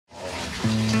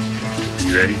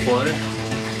You ready for it?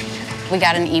 We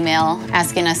got an email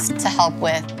asking us to help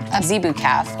with a ZEBU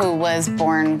calf who was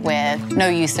born with no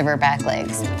use of her back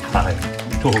legs. Hi.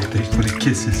 Oh, thanks for the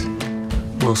kisses. A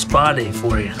little spa day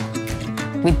for you.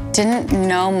 We didn't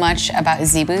know much about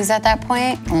ZEBUs at that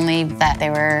point, only that they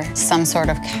were some sort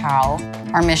of cow.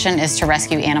 Our mission is to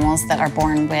rescue animals that are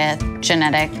born with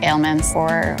genetic ailments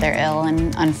or they're ill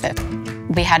and unfit.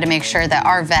 We had to make sure that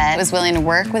our vet was willing to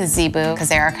work with ZEBU because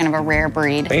they are kind of a rare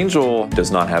breed. Angel does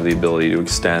not have the ability to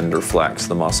extend or flex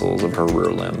the muscles of her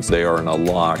rear limbs. They are in a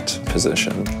locked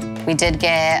position. We did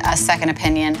get a second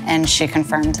opinion, and she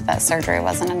confirmed that surgery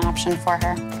wasn't an option for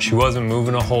her. She wasn't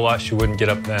moving a whole lot. She wouldn't get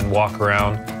up and walk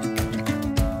around.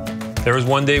 There was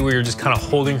one day we were just kind of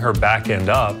holding her back end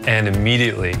up, and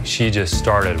immediately she just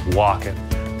started walking.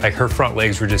 Like her front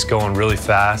legs were just going really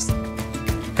fast.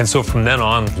 And so from then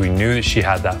on, we knew that she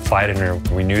had that fight in her.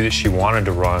 We knew that she wanted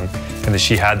to run and that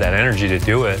she had that energy to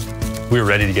do it. We were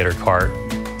ready to get her cart.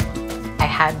 I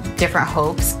had different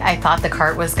hopes. I thought the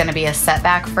cart was going to be a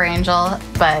setback for Angel,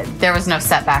 but there was no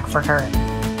setback for her.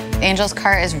 Angel's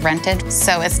cart is rented,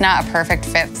 so it's not a perfect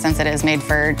fit since it is made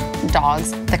for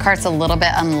dogs. The cart's a little bit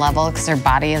unlevel because her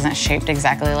body isn't shaped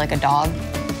exactly like a dog.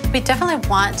 We definitely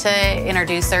want to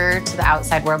introduce her to the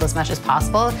outside world as much as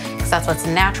possible because that's what's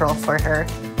natural for her.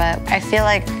 But I feel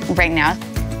like right now,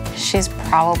 she's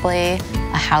probably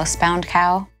a housebound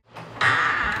cow.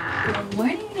 Good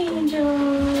morning, Angel.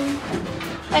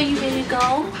 Are you ready to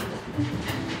go?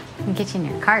 I'll get you in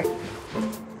your cart.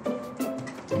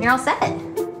 You're all set.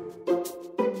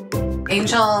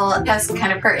 Angel has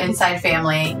kind of her inside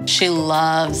family. She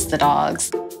loves the dogs.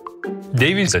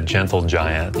 Davy's a gentle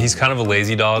giant. He's kind of a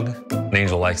lazy dog.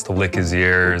 Angel likes to lick his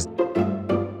ears.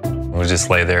 We'll just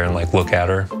lay there and like look at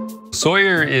her.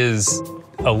 Sawyer is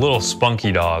a little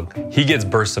spunky dog. He gets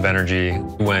bursts of energy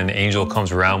when Angel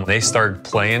comes around. They start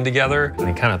playing together and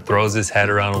he kind of throws his head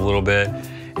around a little bit.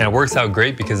 And it works out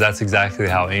great because that's exactly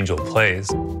how Angel plays.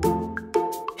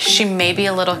 She may be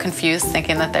a little confused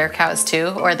thinking that they're cows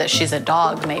too, or that she's a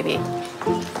dog maybe.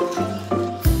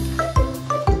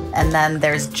 And then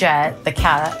there's Jet, the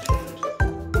cat.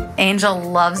 Angel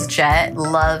loves Jet,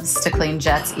 loves to clean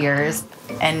Jet's ears,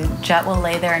 and Jet will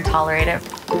lay there and tolerate it.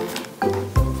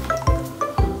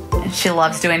 She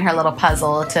loves doing her little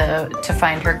puzzle to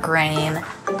find her grain.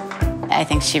 I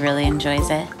think she really enjoys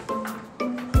it.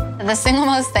 The single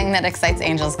most thing that excites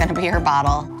Angel is going to be her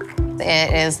bottle.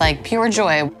 It is like pure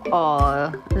joy.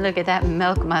 Oh, look at that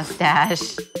milk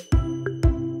mustache.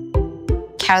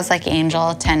 Cows like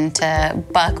Angel tend to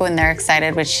buck when they're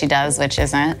excited, which she does, which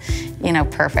isn't,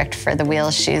 perfect for the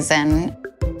wheels she's in.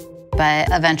 But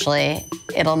eventually,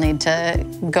 it'll need to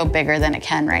go bigger than it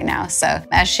can right now. So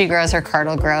as she grows, her cart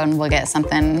will grow and we'll get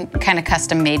something kind of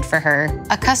custom made for her.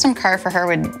 A custom cart for her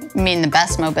would mean the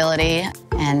best mobility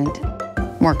and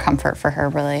more comfort for her,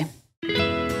 really.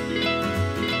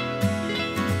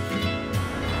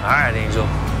 All right, Angel,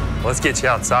 let's get you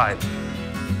outside.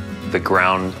 The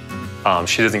ground,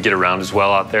 she doesn't get around as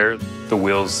well out there. The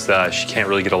wheels, she can't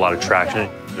really get a lot of traction.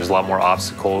 There's a lot more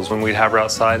obstacles when we'd have her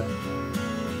outside.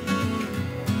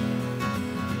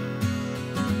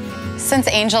 Since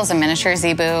Angel's a miniature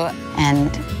ZEBU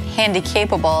and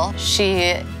handy-capable,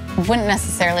 she wouldn't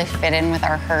necessarily fit in with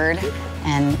our herd.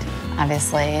 And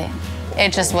obviously,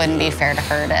 it just wouldn't be fair to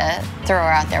her to throw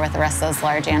her out there with the rest of those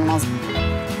large animals.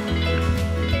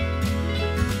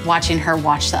 Watching her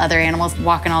watch the other animals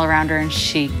walking all around her, and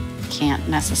she can't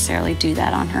necessarily do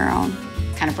that on her own.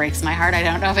 Kind of breaks my heart. I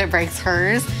don't know if it breaks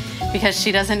hers because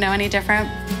she doesn't know any different.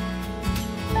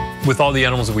 With all the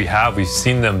animals that we have, we've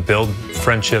seen them build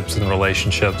friendships and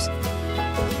relationships.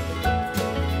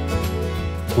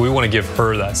 We want to give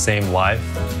her that same life.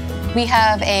 We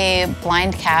have a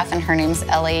blind calf, and her name's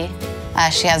Ellie.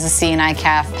 She has a seeing eye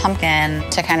calf, Pumpkin,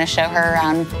 to kind of show her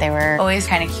around. They were Always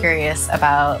kind of curious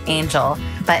about Angel,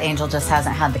 but Angel just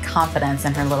hasn't had the confidence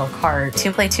in her little cart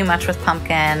to play too much with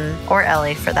Pumpkin, or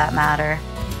Ellie for that matter.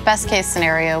 Best case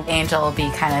scenario, Angel will be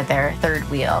kind of their third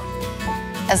wheel.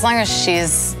 as long as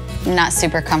she's not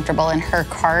super comfortable in her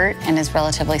cart and is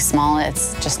relatively small,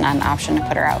 it's just not an option to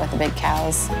put her out with the big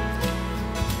cows.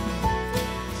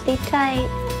 Stay tight.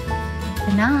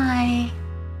 Good night.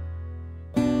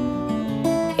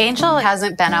 Angel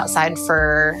hasn't been outside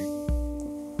for,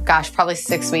 gosh, probably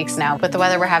 6 weeks now. With the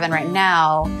weather we're having right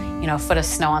now, you know, a foot of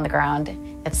snow on the ground,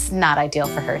 it's not ideal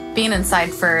for her. Being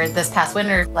inside for this past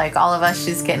winter, like all of us,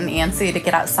 she's getting antsy to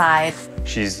get outside.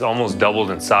 She's almost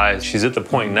doubled in size. She's at the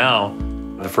point now,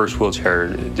 the first wheelchair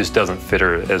just doesn't fit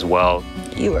her as well.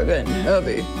 You are getting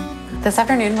heavy. This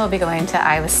afternoon, we'll be going to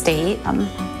Iowa State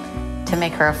to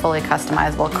make her a fully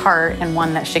customizable cart and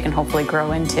one that she can hopefully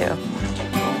grow into.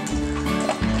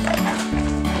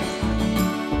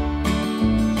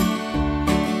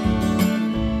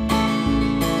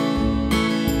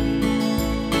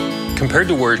 Compared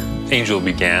to where Angel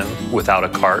began without a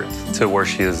cart to where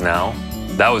she is now,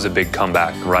 that was a big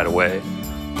comeback right away.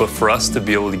 But for us to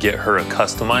be able to get her a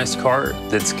customized cart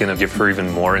that's gonna give her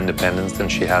even more independence than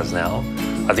she has now,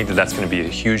 I think that that's gonna be a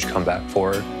huge comeback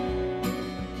for her.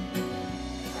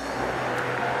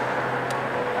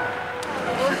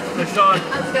 Hey, Sean.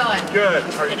 How's it going?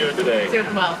 Good. How are you doing today?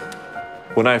 Doing well.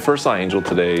 When I first saw Angel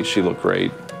today, she looked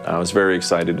great. I was very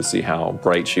excited to see how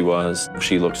bright she was.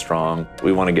 She looked strong.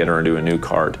 We want to get her into a new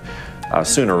cart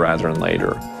sooner rather than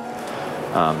later.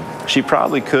 She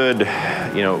probably could,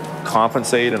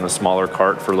 compensate in a smaller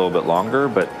cart for a little bit longer,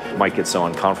 but it might get so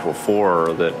uncomfortable for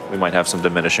her that we might have some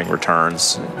diminishing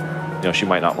returns. She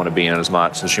might not want to be in as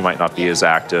much, so she might not be as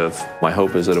active. My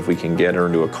hope is that if we can get her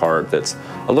into a cart that's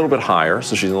a little bit higher,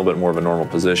 so she's in a little bit more of a normal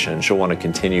position, she'll want to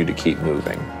continue to keep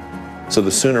moving. So the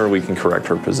sooner we can correct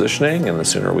her positioning and the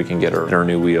sooner we can get her in her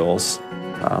new wheels,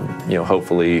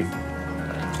 hopefully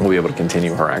we'll be able to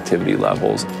continue her activity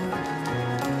levels. She's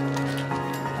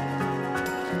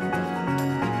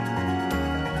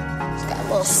got a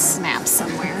little snap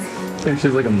somewhere. She's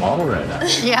like a model right now.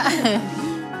 Yeah.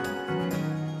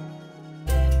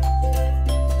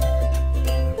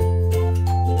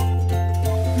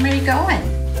 Where are you going?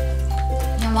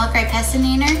 You wanna walk right past the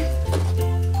neener?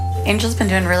 Angel's been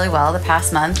doing really well the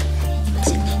past month.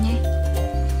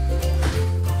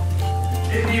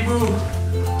 Hey,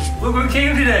 ZEBU. Look what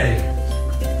came today.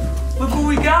 Look what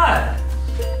we got.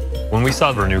 When we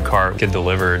saw her new cart get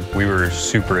delivered, we were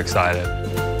super excited.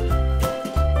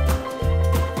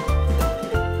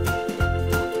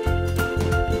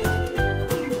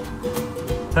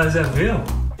 How does that feel?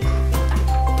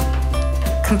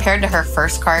 Compared to her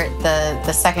first cart,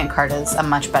 the second cart is a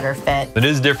much better fit. It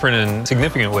is different in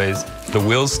significant ways. The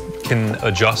wheels can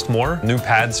adjust more. New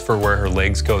pads for where her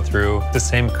legs go through. The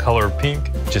same color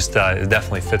pink, just it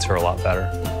definitely fits her a lot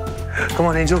better. Come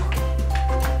on, Angel.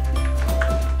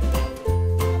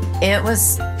 It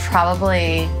was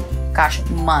probably,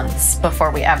 months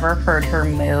before we ever heard her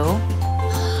moo.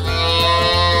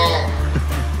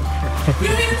 You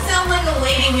don't even sound like a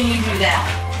lady when you do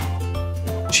that.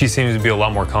 She seems to be a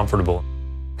lot more comfortable.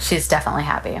 She's definitely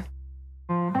happy.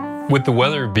 With the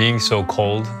weather being so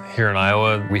cold here in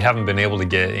Iowa, we haven't been able to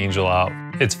get Angel out.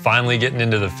 It's finally getting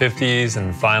into the 50s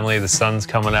and finally the sun's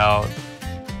coming out.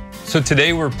 So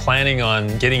today we're planning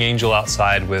on getting Angel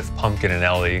outside with Pumpkin and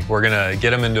Ellie. We're gonna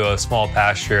get them into a small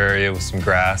pasture area with some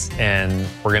grass and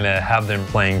we're gonna have them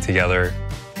playing together.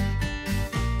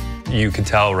 You could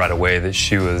tell right away that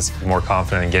she was more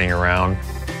confident in getting around.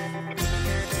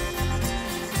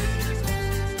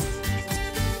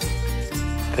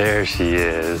 There she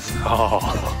is. Oh.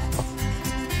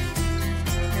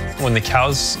 When the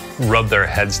cows rub their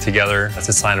heads together, that's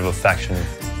a sign of affection.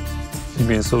 You're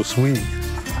being so sweet.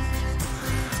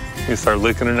 You start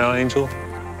licking her now, Angel?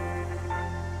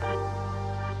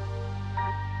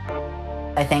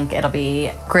 I think it'll be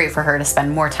great for her to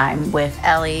spend more time with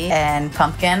Ellie and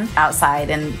Pumpkin outside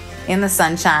and in the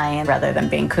sunshine rather than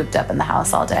being cooped up in the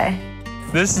house all day.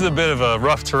 This is a bit of a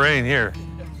rough terrain here.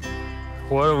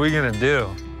 What are we gonna do?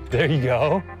 There you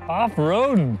go,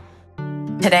 off-roading.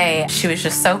 Today, she was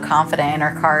just so confident in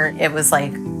her cart. It was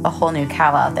like a whole new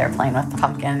cow out there playing with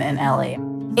Pumpkin and Ellie.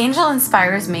 Angel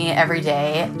inspires me every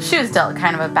day. She was dealt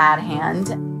kind of a bad hand,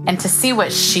 and to see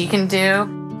what she can do,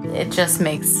 it just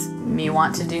makes me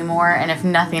want to do more. And if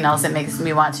nothing else, it makes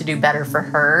me want to do better for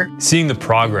her. Seeing the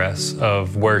progress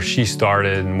of where she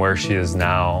started and where she is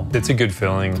now, it's a good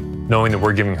feeling, knowing that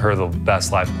we're giving her the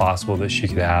best life possible that she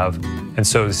could have. And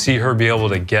so to see her be able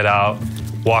to get out,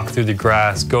 walk through the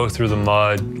grass, go through the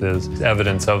mud, is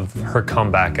evidence of her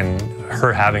comeback and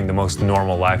her having the most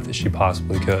normal life that she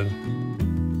possibly could.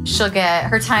 She'll get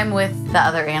her time with the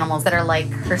other animals that are like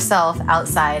herself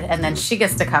outside, and then she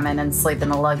gets to come in and sleep in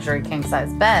the luxury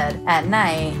king-size bed at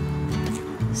night.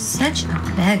 Such a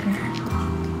beggar.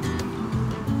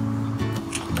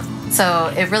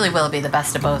 So it really will be the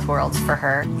best of both worlds for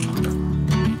her.